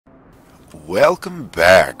Welcome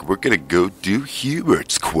back. We're gonna go do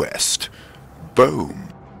Hubert's quest. Boom.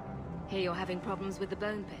 Hear you're having problems with the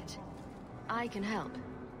bone pit. I can help.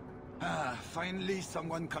 Finally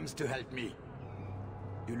someone comes to help me.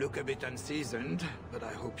 You look a bit unseasoned, but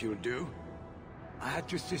I hope you'll do. I had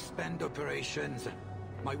to suspend operations.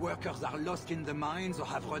 My workers are lost in the mines or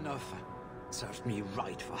have run off. Served me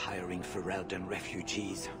right for hiring Ferelden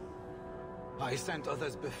refugees. I sent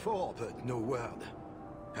others before, but no word.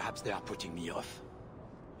 Perhaps they are putting me off.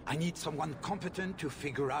 I need someone competent to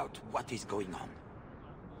figure out what is going on.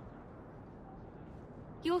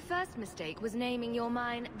 Your first mistake was naming your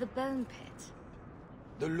mine the Bone Pit.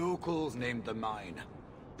 The locals named the mine.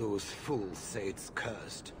 Those fools say it's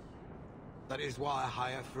cursed. That is why I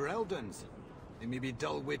hire Fereldens. They may be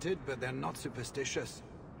dull-witted, but they're not superstitious.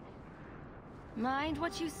 Mind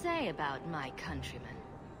what you say about my countrymen.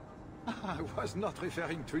 I was not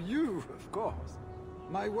referring to you, of course.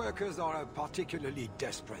 My workers are a particularly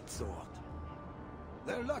desperate sort.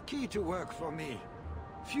 They're lucky to work for me.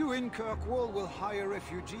 Few in Kirkwall will hire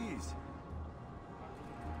refugees.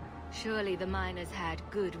 Surely the miners had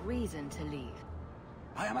good reason to leave.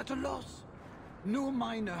 I am at a loss. No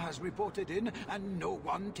miner has reported in, and no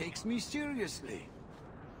one takes me seriously.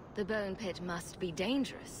 The Bone Pit must be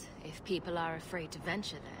dangerous if people are afraid to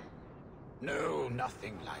venture there. No,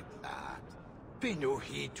 nothing like that. Pay no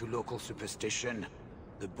heed to local superstition.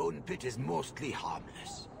 The Bone Pit is mostly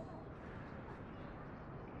harmless.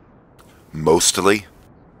 Mostly?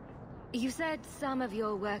 You said some of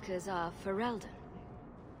your workers are Ferelden.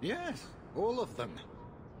 Yes, all of them.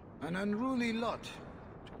 An unruly lot,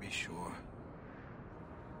 to be sure.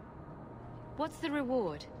 What's the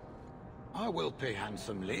reward? I will pay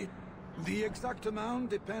handsomely. The exact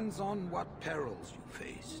amount depends on what perils you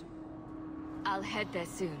face. I'll head there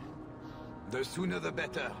soon. The sooner the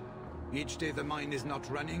better. Each day the mine is not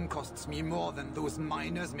running costs me more than those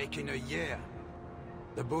miners make in a year.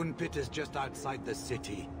 The Bone Pit is just outside the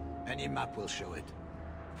city. Any map will show it.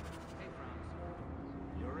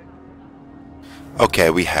 Okay,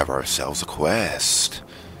 we have ourselves a quest.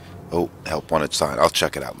 Oh, help wanted sign. I'll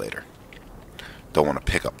check it out later. Don't want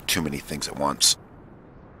to pick up too many things at once.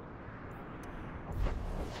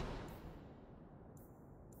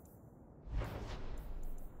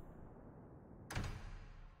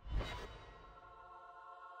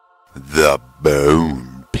 The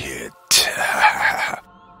Bone Pit.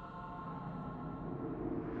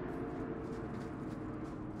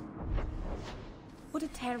 What a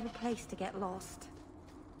terrible place to get lost.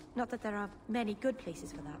 Not that there are many good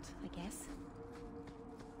places for that, I guess.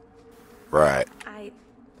 Right. I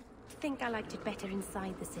think I liked it better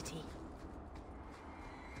inside the city.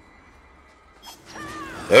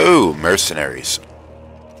 Oh, mercenaries.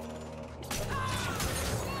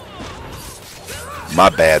 My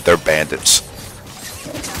bad, they're bandits.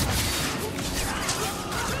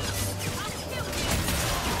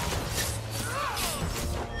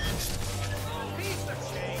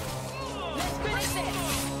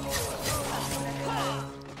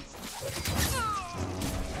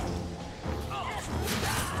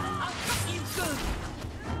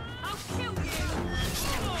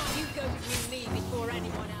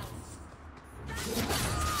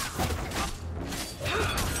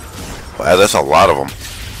 Wow, that's a lot of them.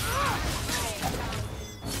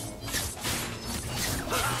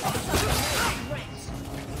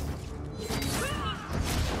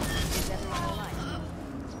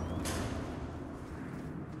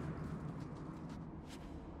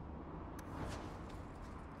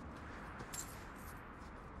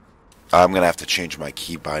 I'm gonna have to change my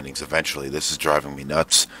key bindings eventually. This is driving me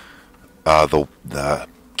nuts. The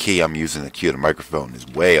key I'm using to cue the microphone is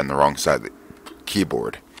way on the wrong side of the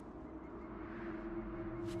keyboard.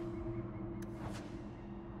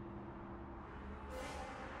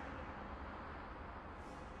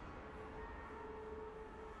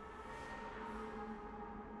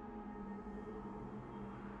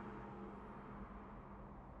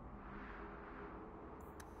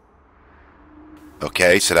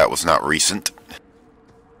 Okay, so that was not recent.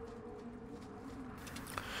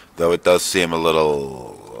 Though it does seem a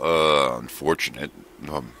little, unfortunate,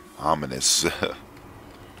 ominous.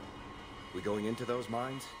 We going into those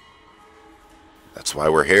mines? That's why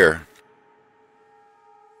we're here.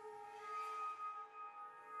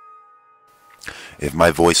 If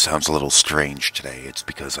my voice sounds a little strange today, it's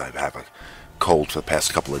because I've had a cold for the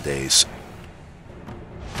past couple of days.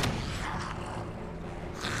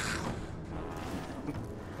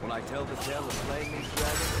 When I tell the tale of slaying these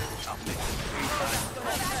dragons, I'll make it 3 times.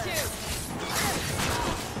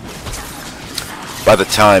 By the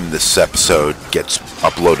time this episode gets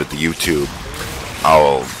uploaded to YouTube,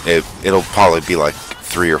 It'll probably be like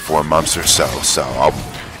 3 or 4 months or so. So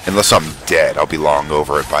unless I'm dead, I'll be long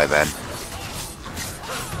over it by then.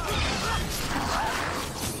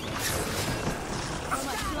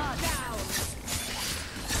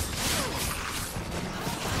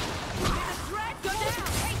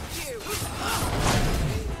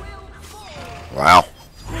 Wow.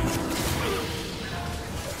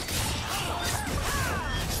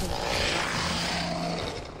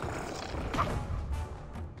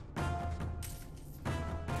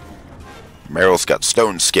 Meryl's got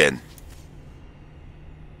stone skin.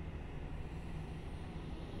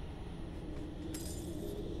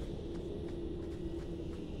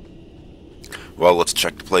 Well, let's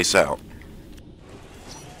check the place out.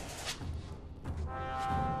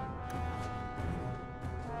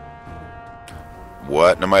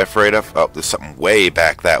 What am I afraid of? Oh, there's something way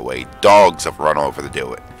back that way. Dogs have run over to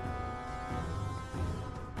do it.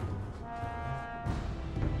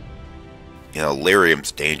 You know,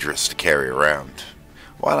 lyrium's dangerous to carry around.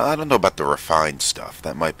 Well, I don't know about the refined stuff.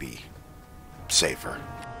 That might be safer.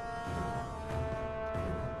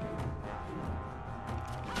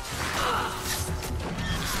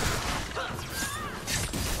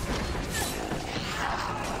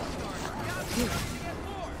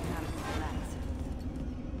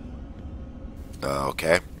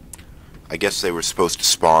 Okay. I guess they were supposed to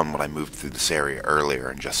spawn when I moved through this area earlier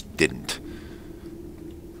and just didn't.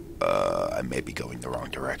 I may be going the wrong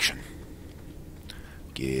direction.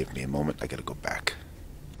 Give me a moment, I gotta go back.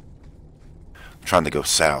 I'm trying to go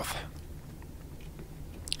south.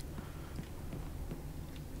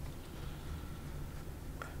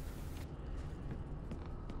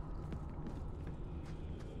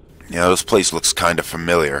 Yeah, this place looks kind of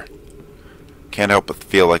familiar. Can't help but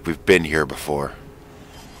feel like we've been here before.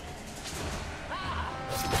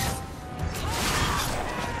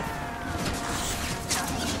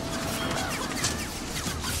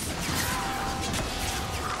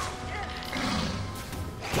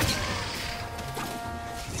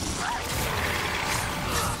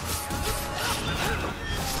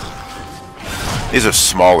 These are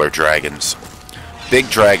smaller dragons. Big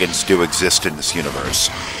dragons do exist in this universe.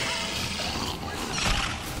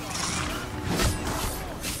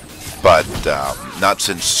 But not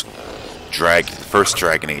since the first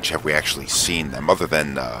Dragon Age have we actually seen them, other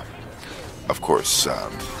than, of course,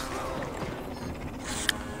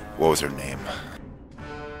 what was her name?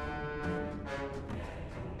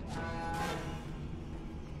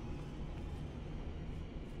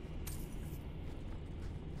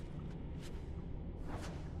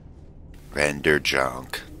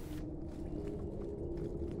 Vanderjunk.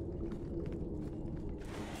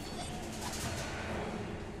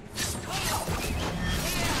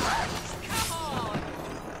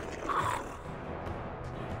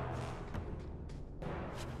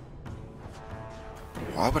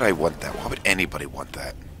 Why would I want that? Why would anybody want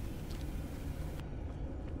that?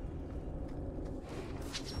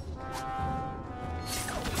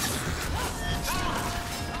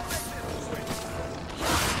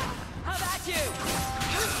 How about you?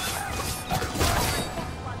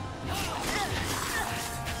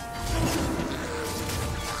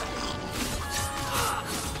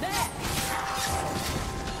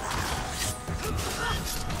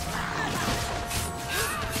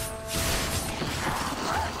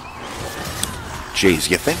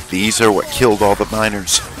 Jeez, you think these are what killed all the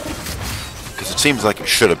miners? Because it seems like it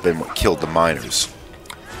should have been what killed the miners.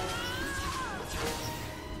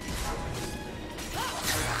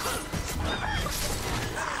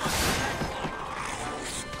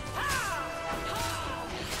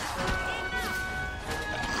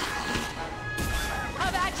 How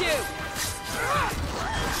about you?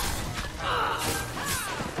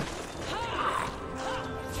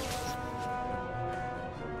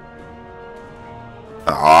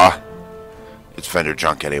 Ah, it's vendor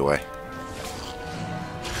junk anyway.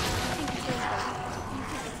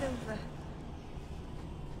 It's over.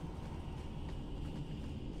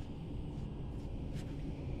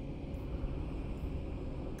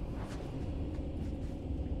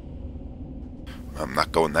 I'm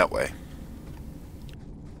not going that way.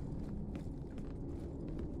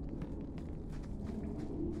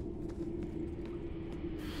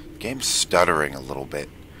 Game's stuttering a little bit.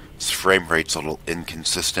 Its frame rate's a little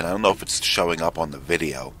inconsistent. I don't know if it's showing up on the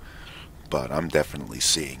video, but I'm definitely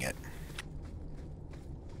seeing it.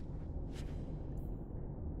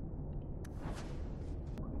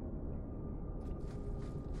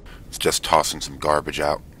 It's just tossing some garbage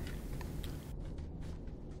out.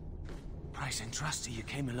 Price and Trusty, you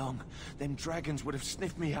came along. Them dragons would have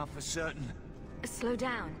sniffed me out for certain. Slow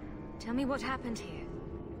down. Tell me what happened here.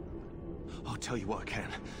 I'll tell you what I can,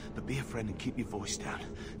 but be a friend and keep your voice down.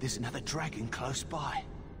 There's another dragon close by.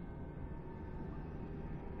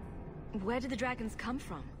 Where did the dragons come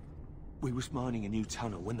from? We was mining a new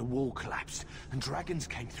tunnel when the wall collapsed, and dragons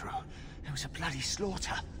came through. It was a bloody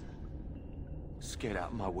slaughter. Scared out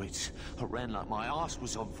of my wits, I ran like my arse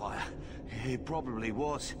was on fire. It probably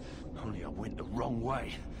was, only I went the wrong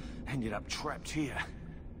way. Ended up trapped here.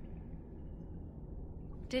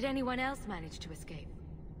 Did anyone else manage to escape?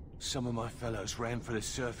 Some of my fellows ran for the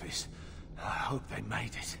surface. I hope they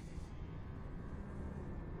made it.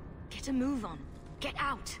 Get a move on. Get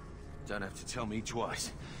out! Don't have to tell me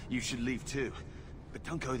twice. You should leave too. But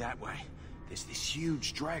don't go that way. There's this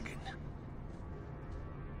huge dragon.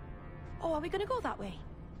 Oh, are we gonna go that way?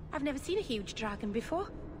 I've never seen a huge dragon before.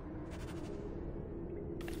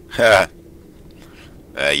 Yeah,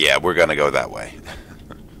 we're gonna go that way.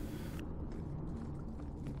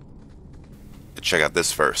 Check out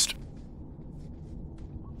this first.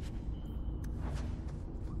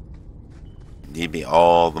 Need me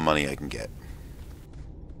all the money I can get.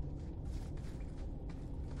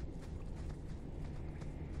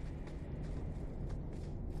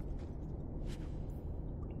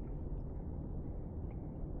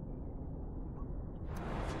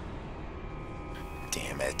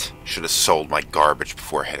 Damn it. Should have sold my garbage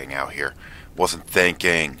before heading out here. Wasn't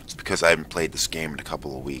thinking. It's because I haven't played this game in a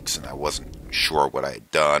couple of weeks and I wasn't sure what I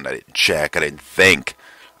had done. I didn't check. I didn't think.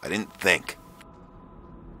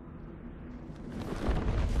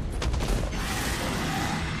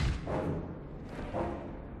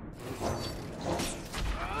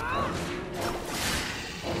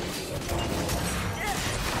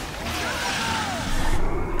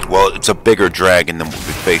 Well, it's a bigger dragon than what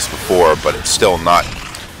we faced before, but it's still not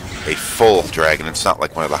a full dragon. It's not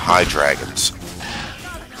like one of the high dragons.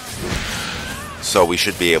 So we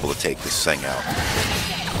should be able to take this thing out.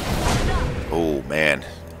 Oh, man.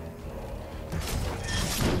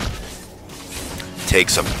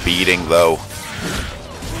 Takes a beating, though.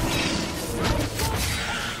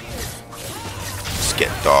 Let's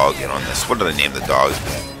get dog in on this. What do they name the dogs?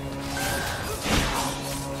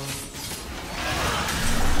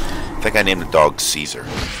 I think I named the dog Caesar.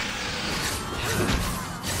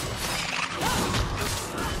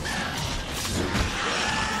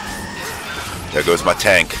 There goes my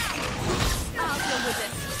tank.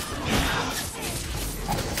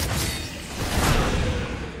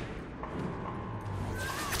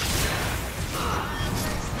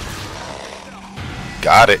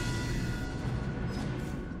 Got it.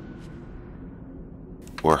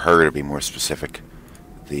 Or her, to be more specific.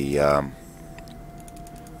 The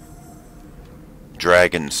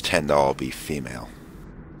dragons tend to all be female.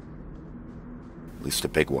 At least the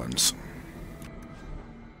big ones.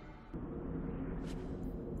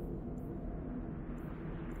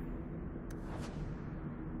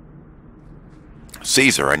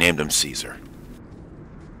 Caesar, I named him Caesar.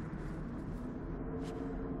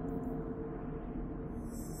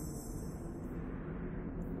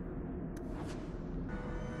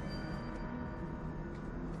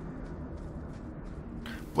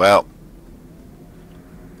 Well,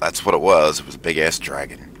 that's what it was. It was a big-ass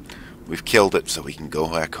dragon. We've killed it, so we can go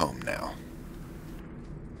back home now.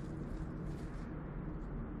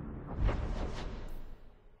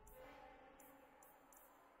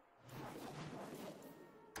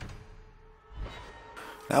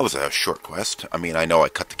 That was a short quest. I mean, I know I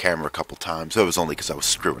cut the camera a couple times. It was only because I was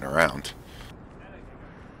screwing around.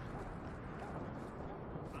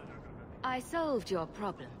 I solved your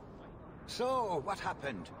problem. So, what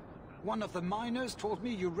happened? One of the miners told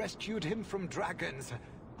me you rescued him from dragons.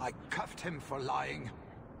 I cuffed him for lying.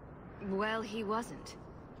 Well, he wasn't.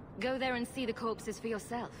 Go there and see the corpses for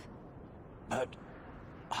yourself. But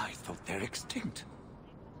I thought they're extinct.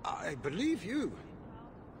 I believe you.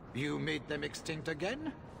 You made them extinct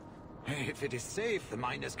again? If it is safe, the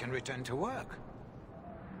miners can return to work.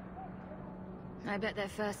 I bet their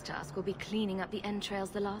first task will be cleaning up the entrails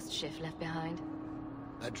the last shift left behind.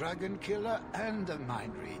 A dragon killer and a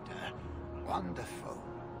mind reader. Wonderful.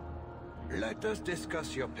 Let us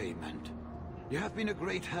discuss your payment. You have been a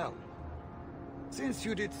great help. Since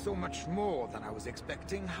you did so much more than I was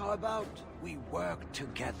expecting, how about we work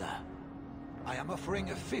together? I am offering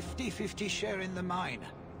a 50-50 share in the mine.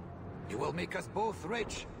 You will make us both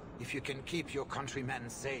rich if you can keep your countrymen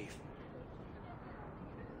safe.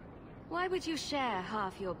 Why would you share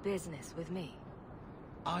half your business with me?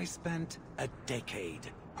 I spent a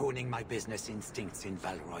decade honing my business instincts in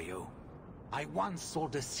Val Royeaux. I once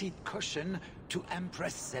sold a seat cushion to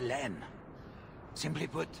Empress Selene. Simply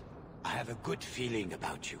put, I have a good feeling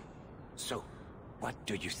about you. So, what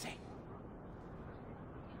do you say?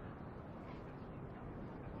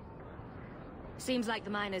 Seems like the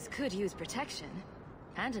miners could use protection.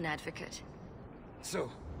 And an advocate. So,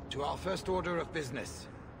 to our first order of business.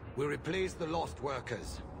 We replace the lost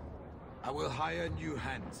workers. I will hire new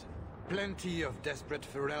hands. Plenty of desperate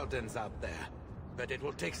Fereldans out there. But it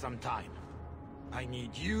will take some time. I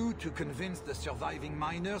need you to convince the surviving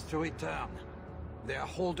miners to return. They are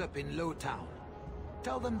holed up in Lowtown.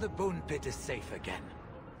 Tell them the Bone Pit is safe again.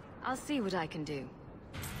 I'll see what I can do.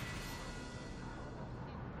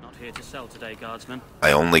 Not here to sell today, guardsman.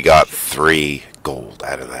 I only got 3 gold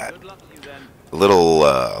out of that. Good luck to you then. A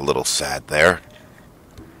little sad there.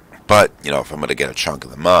 But, you know, if I'm going to get a chunk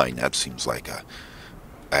of the mine, that seems like a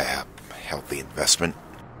healthy investment.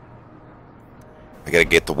 I got to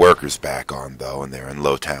get the workers back on, though, and they're in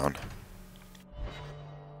Lowtown.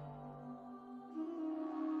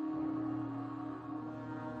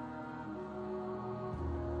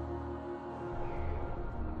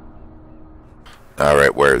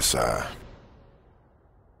 Alright, where's,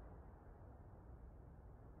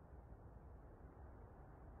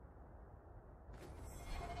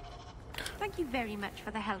 Thank you very much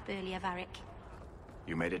for the help earlier, Varric.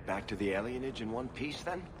 You made it back to the alienage in one piece,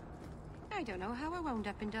 then? I don't know how I wound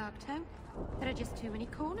up in Darktown. There are just too many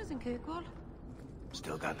corners in Kirkwall.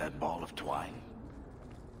 Still got that ball of twine.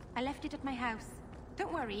 I left it at my house.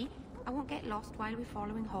 Don't worry, I won't get lost while we're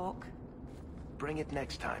following Hawke. Bring it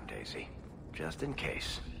next time, Daisy. Just in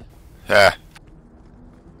case. ah,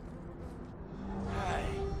 Hey,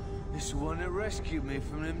 this is the one that rescued me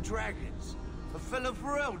from them dragons. A fellow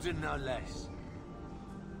Ferelden, no less.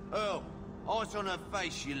 Oh, eyes on her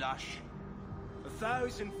face, you lush.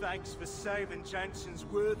 1,000 thanks for saving Jansen's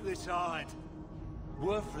worthless hide.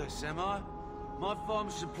 Worthless, am I? My farm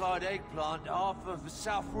supplied eggplant to half of the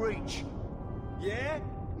South Reach. Yeah?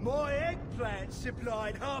 My eggplant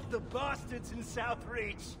supplied half the bastards in South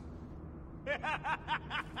Reach.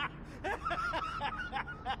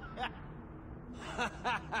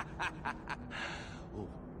 Oh,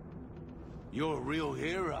 you're a real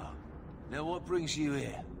hero. Now what brings you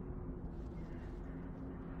here?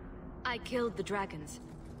 I killed the dragons.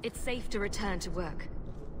 It's safe to return to work.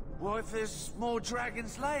 What if there's more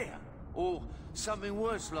dragons later? Or something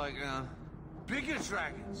worse like, bigger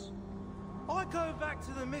dragons? I go back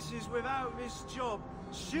to the missus without this job.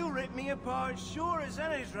 She'll rip me apart sure as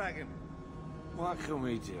any dragon. What can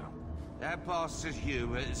we do? That bastard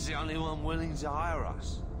Hubert is the only one willing to hire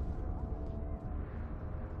us.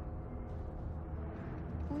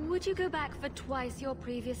 Would you go back for twice your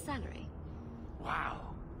previous salary? Wow.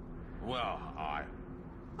 Well, I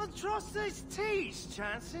trust these teas,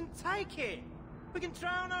 Jansen. Take it. We can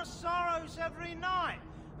drown our sorrows every night.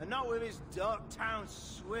 And not with his dark town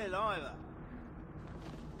swill either.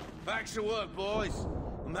 Back to work, boys.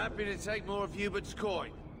 I'm happy to take more of Hubert's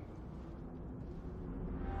coin.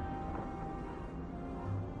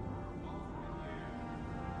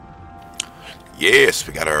 yes,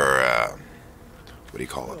 we got our, what do you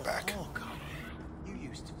call it back?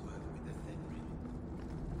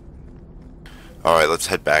 Alright, let's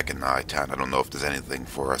head back in Hightown. I don't know if there's anything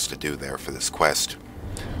for us to do there for this quest.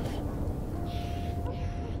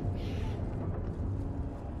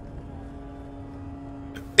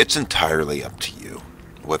 It's entirely up to you,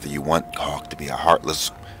 whether you want Hawke to be a heartless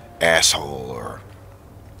asshole or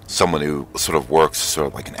someone who sort of works sort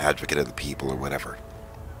of like an advocate of the people or whatever.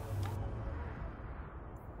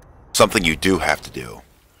 Something you do have to do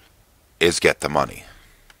is get the money.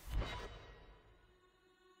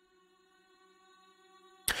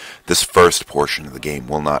 This first portion of the game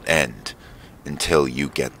will not end until you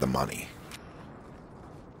get the money.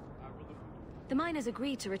 The miners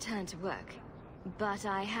agreed to return to work, but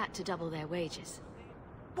I had to double their wages.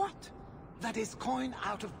 What? That is coin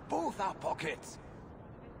out of both our pockets.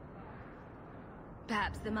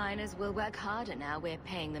 Perhaps the miners will work harder now we're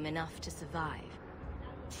paying them enough to survive.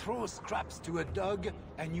 Throw scraps to a dog,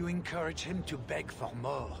 and you encourage him to beg for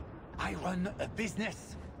more. I run a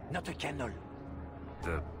business, not a kennel.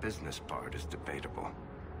 The business part is debatable.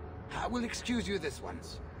 I will excuse you this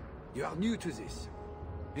once. You are new to this.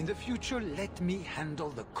 In the future, let me handle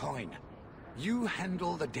the coin. You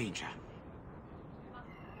handle the danger.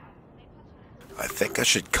 I think I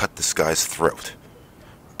should cut this guy's throat,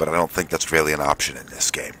 but I don't think that's really an option in this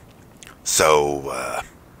game. So,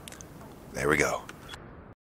 there we go.